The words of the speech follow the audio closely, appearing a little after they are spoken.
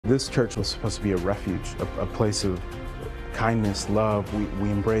This church was supposed to be a refuge, a place of kindness, love. We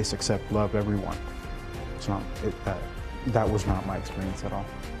embrace, accept, love everyone. It's not, that was not my experience at all.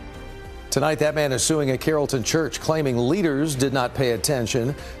 Tonight, that man is suing a Carrollton church, claiming leaders did not pay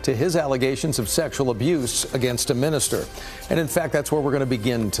attention to his allegations of sexual abuse against a minister. And in fact, that's where we're going to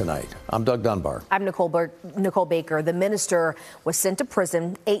begin tonight. I'm Doug Dunbar. I'm Nicole Baker. The minister was sent to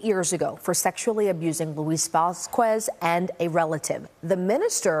prison 8 years ago for sexually abusing Luis Vasquez and a relative. The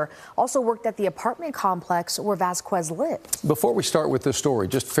minister also worked at the apartment complex where Vasquez lived. Before we start with this story,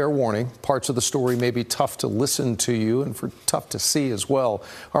 just fair warning, parts of the story may be tough to listen to you and tough to see as well.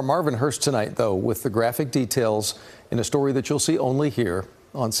 Our Marvin Hurst tonight, though, with the graphic details in a story that you'll see only here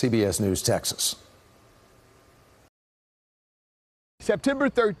on CBS News Texas.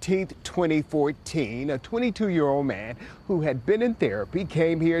 September 13th, 2014, a 22-year-old man who had been in therapy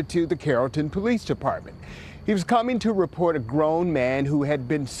came here to the Carrollton Police Department. He was coming to report a grown man who had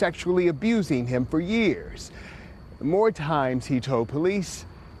been sexually abusing him for years. More times, he told police,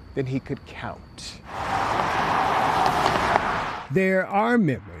 than he could count. There are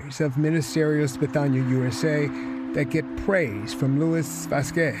memories of Ministerios Bethania USA that get praise from Luis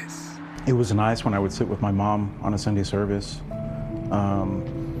Vasquez. It was nice when I would sit with my mom on a Sunday service.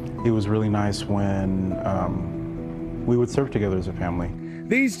 It was really nice when we would serve together as a family.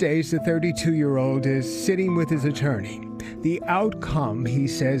 These days, the 32-year-old is sitting with his attorney. The outcome, he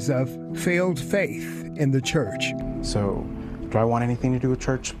says, of failed faith in the church. So, do I want anything to do with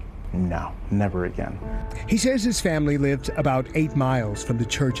church? No, never again. He says his family lived about 8 miles from the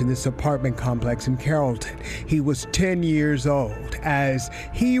church in this apartment complex in Carrollton. He was 10 years old. As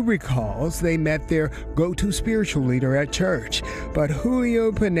he recalls, they met their go-to spiritual leader at church. But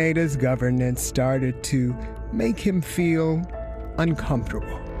Julio Pineda's governance started to make him feel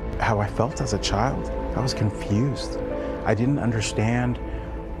uncomfortable. How I felt as a child, I was confused. I didn't understand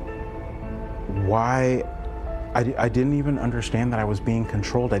why. I didn't even understand that I was being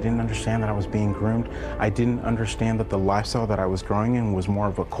controlled. I didn't understand that I was being groomed. I didn't understand that the lifestyle that I was growing in was more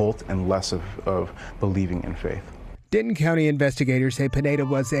of a cult and less of believing in faith. Denton County investigators say Pineda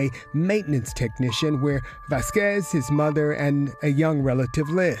was a maintenance technician where Vasquez, his mother, and a young relative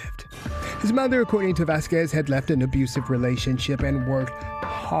lived. His mother, according to Vasquez, had left an abusive relationship and worked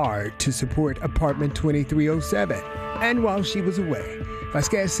hard to support apartment 2307. And while she was away,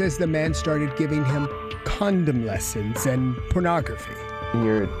 Vasquez says the man started giving him condom lessons and pornography.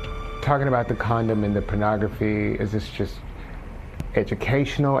 You're talking about the condom and the pornography. Is this just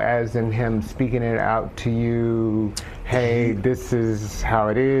educational, as in him speaking it out to you? Hey, this is how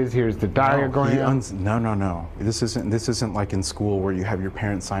it is. Here's the diagram. No. This isn't like in school where you have your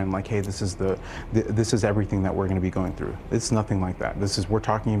parents sign like, hey, this is everything that we're going to be going through. It's nothing like that. We're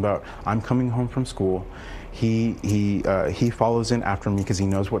talking about, I'm coming home from school. He follows in after me because he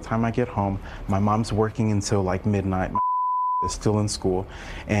knows what time I get home. My mom's working until like midnight. Is still in school,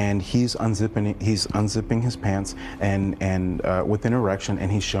 and he's unzipping his pants and with an erection,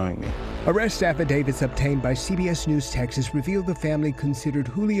 and he's showing me. Arrest affidavits obtained by CBS News Texas reveal the family considered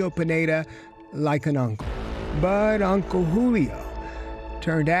Julio Pineda like an uncle. But Uncle Julio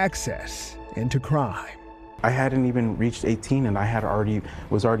turned access into crime. I hadn't even reached 18, and I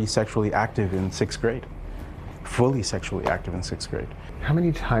was already sexually active in 6th grade. Fully sexually active in 6th grade. How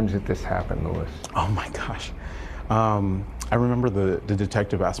many times did this happen, Louis? Oh my gosh. I remember the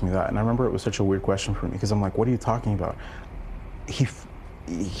detective asked me that, and I remember it was such a weird question for me because I'm like, what are you talking about?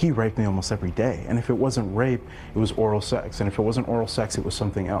 He raped me almost every day, and if it wasn't rape, it was oral sex, and if it wasn't oral sex, it was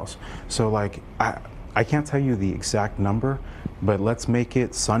something else. So like, I can't tell you the exact number, but let's make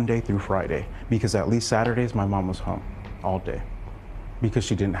it Sunday through Friday, because at least Saturdays my mom was home all day, because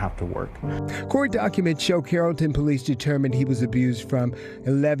she didn't have to work. Court documents show Carrollton police determined he was abused from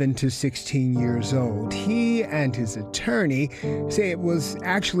 11 to 16 years old. He and his attorney say it was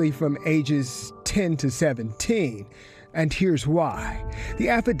actually from ages 10 to 17. And here's why. The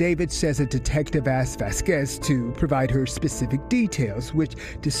affidavit says a detective asked Vasquez to provide her specific details, which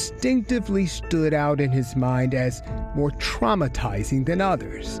distinctively stood out in his mind as more traumatizing than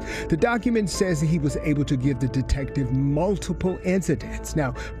others. The document says he was able to give the detective multiple incidents.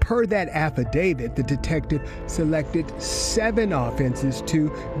 Now, per that affidavit, the detective selected 7 offenses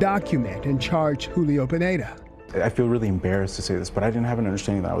to document and charge Julio Pineda. I feel really embarrassed to say this, but I didn't have an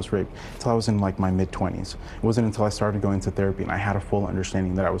understanding that I was raped until I was in like my mid-20s. It wasn't until I started going to therapy and I had a full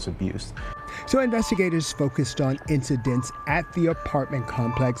understanding that I was abused. So investigators focused on incidents at the apartment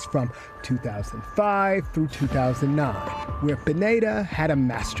complex from 2005 through 2009, where Pineda had a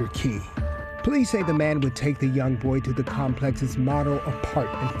master key. Police say the man would take the young boy to the complex's model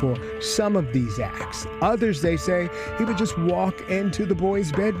apartment for some of these acts. Others, they say, he would just walk into the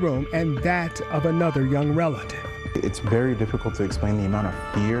boy's bedroom and that of another young relative. It's very difficult to explain the amount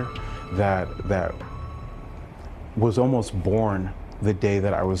of fear that was almost born the day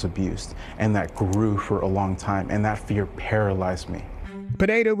that I was abused, and that grew for a long time, and that fear paralyzed me.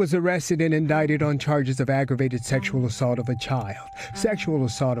 Pineda was arrested and indicted on charges of aggravated sexual assault of a child, sexual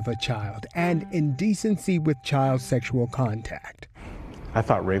assault of a child, and indecency with child sexual contact. I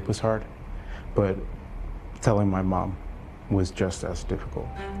thought rape was hard, but telling my mom was just as difficult.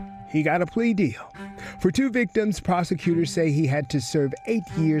 He got a plea deal. For 2 victims, prosecutors say he had to serve 8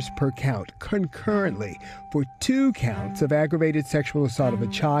 years per count concurrently for 2 counts of aggravated sexual assault of a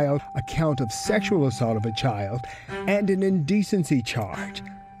child, a count of sexual assault of a child, and an indecency charge,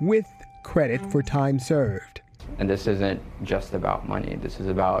 with credit for time served. And this isn't just about money. This is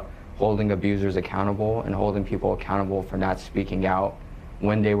about holding abusers accountable and holding people accountable for not speaking out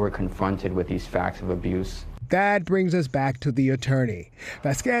when they were confronted with these facts of abuse. That brings us back to the attorney.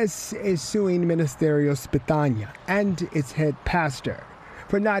 Vasquez is suing Ministerio Spitania and its head pastor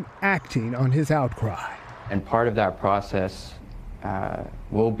for not acting on his outcry. And part of that process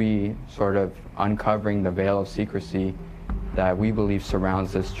will be sort of uncovering the veil of secrecy that we believe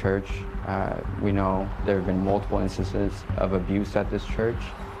surrounds this church. We know there have been multiple instances of abuse at this church.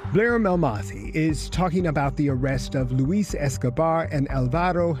 Blair Melmazi is talking about the arrest of Luis Escobar and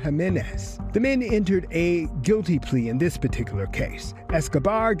Alvaro Jimenez. The men entered a guilty plea in this particular case.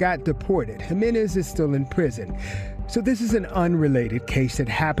 Escobar got deported. Jimenez is still in prison. So this is an unrelated case that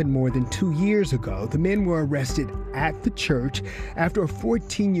happened more than 2 years ago. The men were arrested at the church after a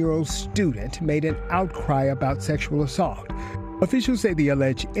 14-year-old student made an outcry about sexual assault. Officials say the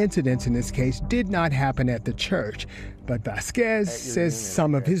alleged incidents in this case did not happen at the church, but Vasquez says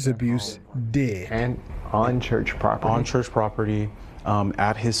some of his abuse did. And on church property. On church property,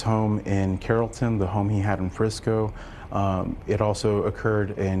 at his home in Carrollton, the home he had in Frisco. It also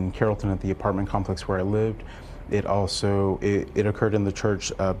occurred in Carrollton at the apartment complex where I lived. It also, it occurred in the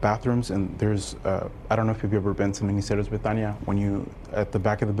church bathrooms, and there's, I don't know if you've ever been to Ministerio Betania. When you, at the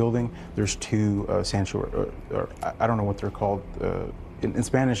back of the building, there's 2 sanctuary, or I don't know what they're called. In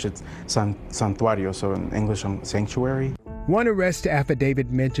Spanish, it's santuario, so in English, sanctuary. One arrest affidavit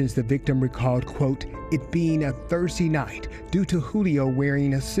mentions the victim recalled, quote, it being a Thursday night due to Julio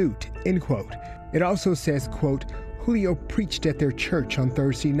wearing a suit, end quote. It also says, quote, Julio preached at their church on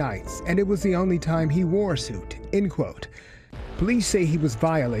Thursday nights, and it was the only time he wore a suit, end quote. Police say he was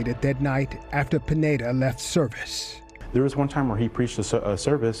violated that night after Pineda left service. There was one time where he preached a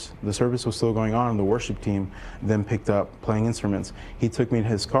service. The service was still going on, and the worship team then picked up playing instruments. He took me in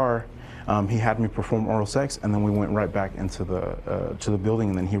his car. He had me perform oral sex, and then we went right back into the building,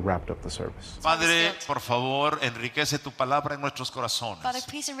 and then he wrapped up the service. Padre, por favor, enriquece tu palabra en nuestros corazones. Father,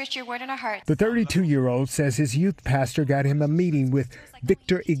 please enrich your word in our hearts. The 32-year-old says his youth pastor got him a meeting with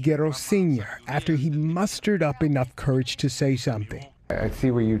Victor Higuero Sr. after he mustered up enough courage to say something. I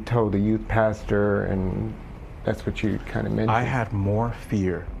see where you told the youth pastor, and that's what you kind of mentioned. I had more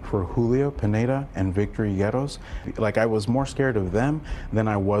fear for Julio, Pineda, and Victor Higueros. Like, I was more scared of them than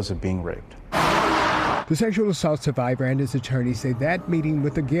I was of being raped. The sexual assault survivor and his attorney say that meeting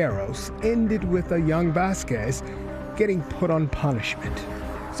with the Higueros ended with a young Vasquez getting put on punishment.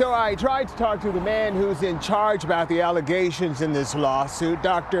 So I tried to talk to the man who's in charge about the allegations in this lawsuit.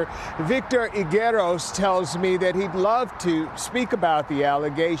 Dr. Victor Higueros tells me that he'd love to speak about the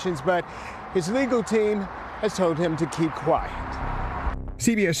allegations, but his legal team has told him to keep quiet.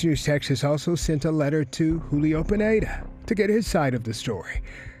 CBS News Texas also sent a letter to Julio Pineda to get his side of the story.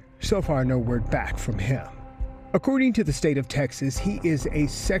 So far, no word back from him. According to the state of Texas, he is a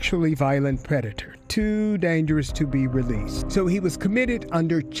sexually violent predator, too dangerous to be released. So he was committed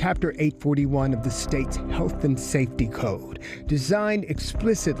under Chapter 841 of the state's Health and Safety Code, designed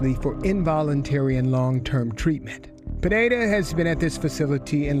explicitly for involuntary and long-term treatment. Pineda has been at this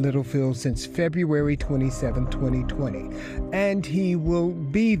facility in Littlefield since February 27, 2020, and he will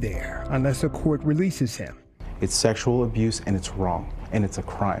be there unless a court releases him. It's sexual abuse, and it's wrong, and it's a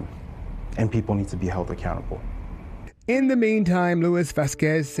crime, and people need to be held accountable. In the meantime, Luis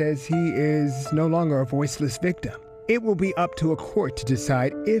Vasquez says he is no longer a voiceless victim. It will be up to a court to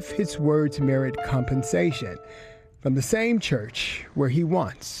decide if his words merit compensation from the same church where he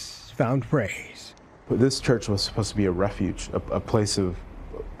once found praise. This church was supposed to be a refuge, a place of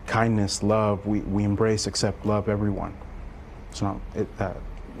kindness, love. We embrace, accept, love everyone. It's not,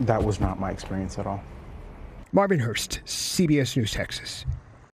 that was not my experience at all. Marvin Hurst, CBS News, Texas.